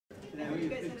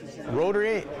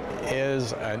Rotary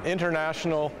is an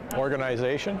international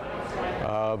organization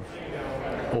of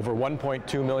over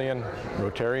 1.2 million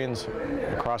Rotarians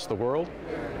across the world,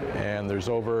 and there's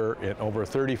over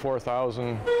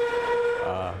 34,000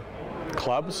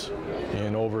 clubs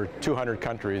in over 200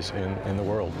 countries in the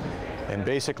world. And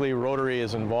basically Rotary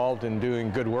is involved in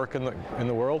doing good work in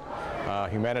the world,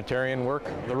 humanitarian work.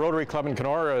 The Rotary Club in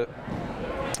Kenora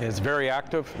is very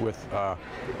active with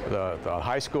the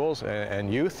high schools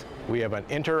and youth. We have an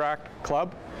Interact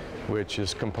Club, which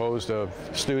is composed of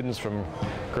students from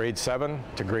grade 7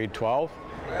 to grade 12,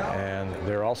 and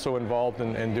they're also involved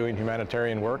in doing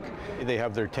humanitarian work. They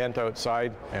have their tent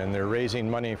outside and they're raising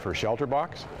money for Shelter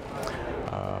Box.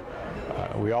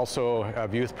 We also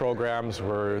have youth programs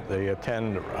where they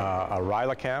attend a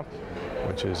RILA camp,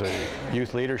 which is a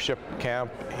youth leadership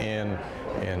camp in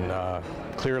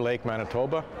Clear Lake,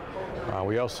 Manitoba.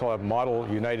 We also have Model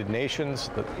United Nations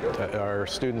that our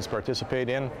students participate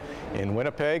in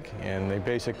Winnipeg, and they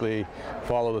basically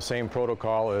follow the same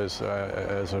protocol as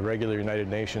a regular United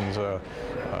Nations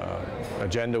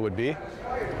agenda would be.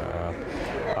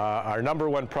 Our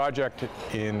 #1 project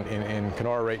in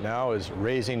Kenora right now is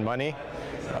raising money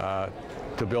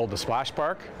to build the splash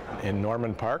park in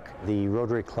Norman Park. The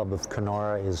Rotary Club of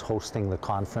Kenora is hosting the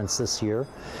conference this year,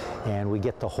 and we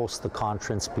get to host the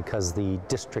conference because the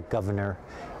district governor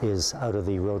is out of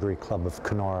the Rotary Club of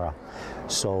Kenora.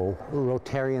 So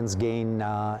Rotarians gain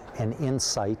an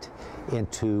insight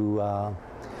into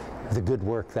the good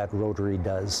work that Rotary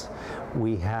does.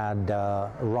 We had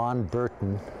Ron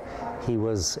Burton. He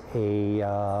was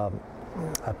a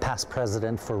past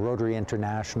president for Rotary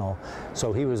International,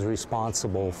 so he was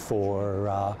responsible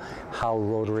for how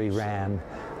Rotary ran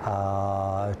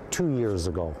 2 years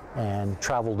ago, and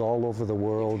traveled all over the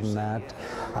world and that,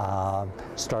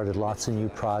 started lots of new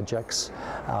projects.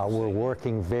 We're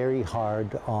working very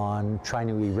hard on trying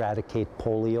to eradicate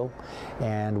polio,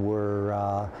 and we're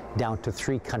down to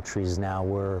 3 countries now.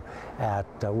 We're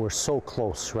so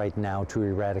close right now to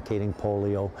eradicating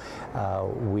polio.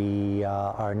 We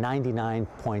are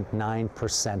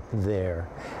 99.9% there,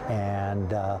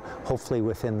 and hopefully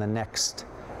within the next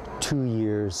 2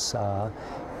 years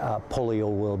polio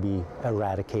will be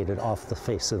eradicated off the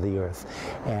face of the earth.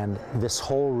 And this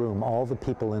whole room, all the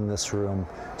people in this room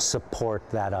support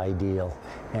that ideal,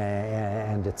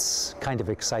 and it's kind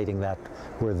of exciting that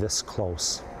we're this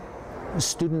close. The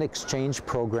student exchange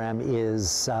program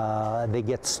is, they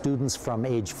get students from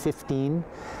age 15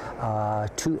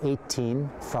 to 18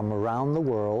 from around the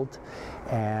world,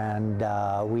 and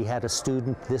we had a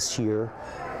student this year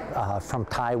from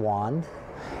Taiwan,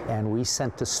 and we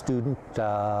sent a student,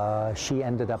 she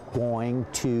ended up going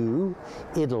to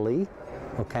Italy,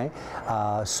 okay?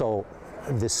 So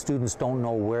the students don't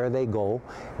know where they go,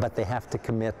 but they have to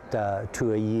commit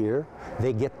to a year.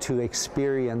 They get to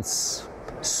experience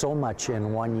so much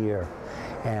in 1 year.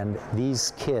 And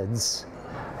these kids,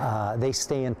 they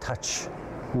stay in touch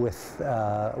with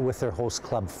their host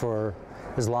club for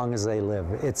as long as they live.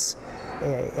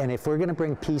 And if we're going to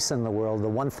bring peace in the world, the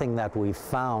one thing that we've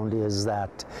found is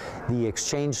that the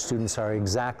exchange students are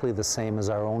exactly the same as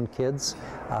our own kids.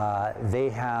 They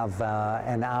have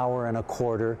an hour and a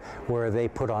quarter where they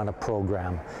put on a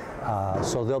program.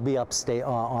 So they'll be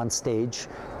on stage.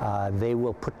 They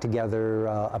will put together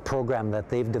a program that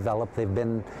they've developed. They've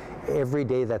been, every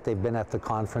day that they've been at the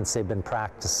conference, they've been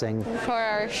practicing. For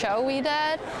our show we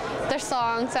did, the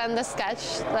songs and the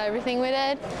sketch, everything we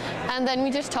did. And then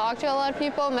we just talked to a lot of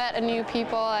people, met new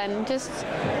people, and just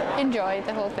enjoyed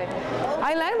the whole thing.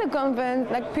 I like the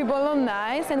conference, like people are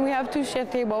nice, and we have to share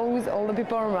table with all the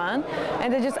people around,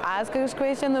 and they just ask us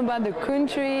questions about the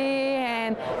country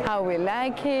and how we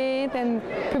like it, and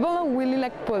people are really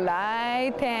like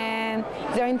polite and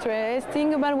they're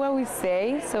interesting about what we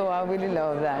say, so I really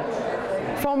love that.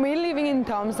 For me, living in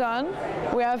Thompson,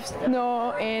 we have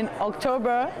snow in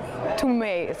October to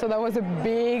May, so that was a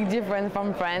big difference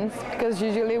from France, because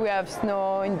usually we have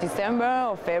snow in December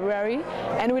or February,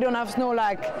 and we don't have snow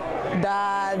like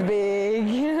that big.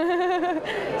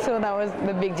 So that was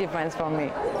the big difference for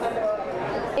me.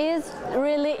 It's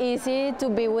really easy to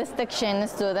be with the exchange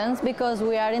students because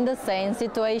we are in the same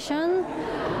situation,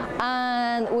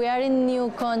 and we are in new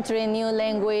country, new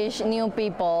language, new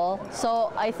people.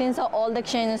 So I think all the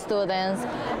exchange students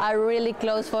are really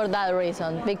close for that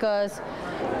reason, because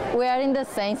we are in the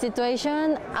same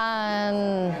situation,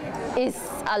 and it's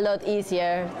a lot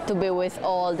easier to be with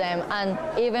all them, and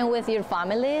even with your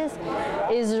families.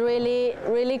 It's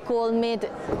really cool meet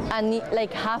and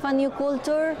like have a new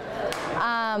culture,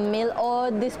 meet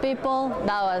all these people.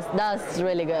 That's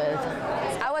really good.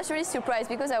 I was was really surprised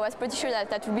because I was pretty sure that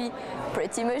that would be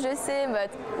pretty much the same, but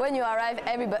when you arrive,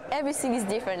 everything is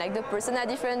different. Like the person are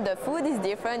different, the food is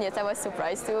different. Yes, I was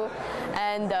surprised too.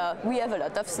 And we have a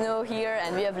lot of snow here,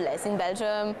 and we have less in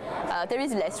Belgium. There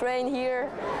is less rain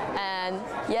here, and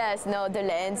yes, no, the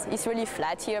land is really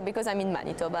flat here because I'm in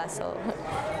Manitoba. So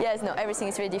yes, no, everything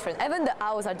is really different. Even the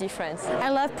houses are different. I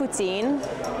love poutine.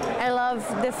 I love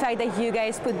the fact that you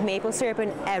guys put maple syrup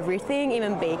in everything,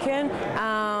 even bacon.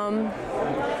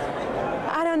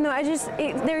 I don't know,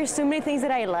 there are so many things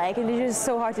that I like, and it's just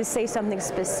so hard to say something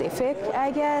specific,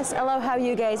 I guess. I love how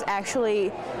you guys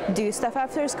actually do stuff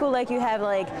after school, like you have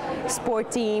like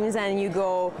sport teams and you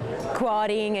go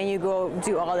quadding and you go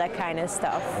do all that kind of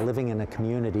stuff. Living in a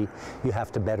community, you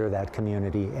have to better that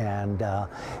community, and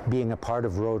being a part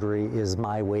of Rotary is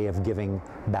my way of giving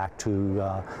back to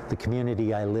the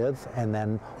community I live, and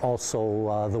then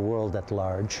also the world at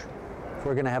large.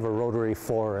 We're going to have a Rotary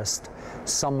forest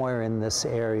somewhere in this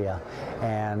area,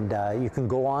 and you can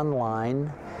go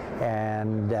online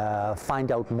and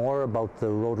find out more about the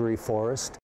Rotary forest.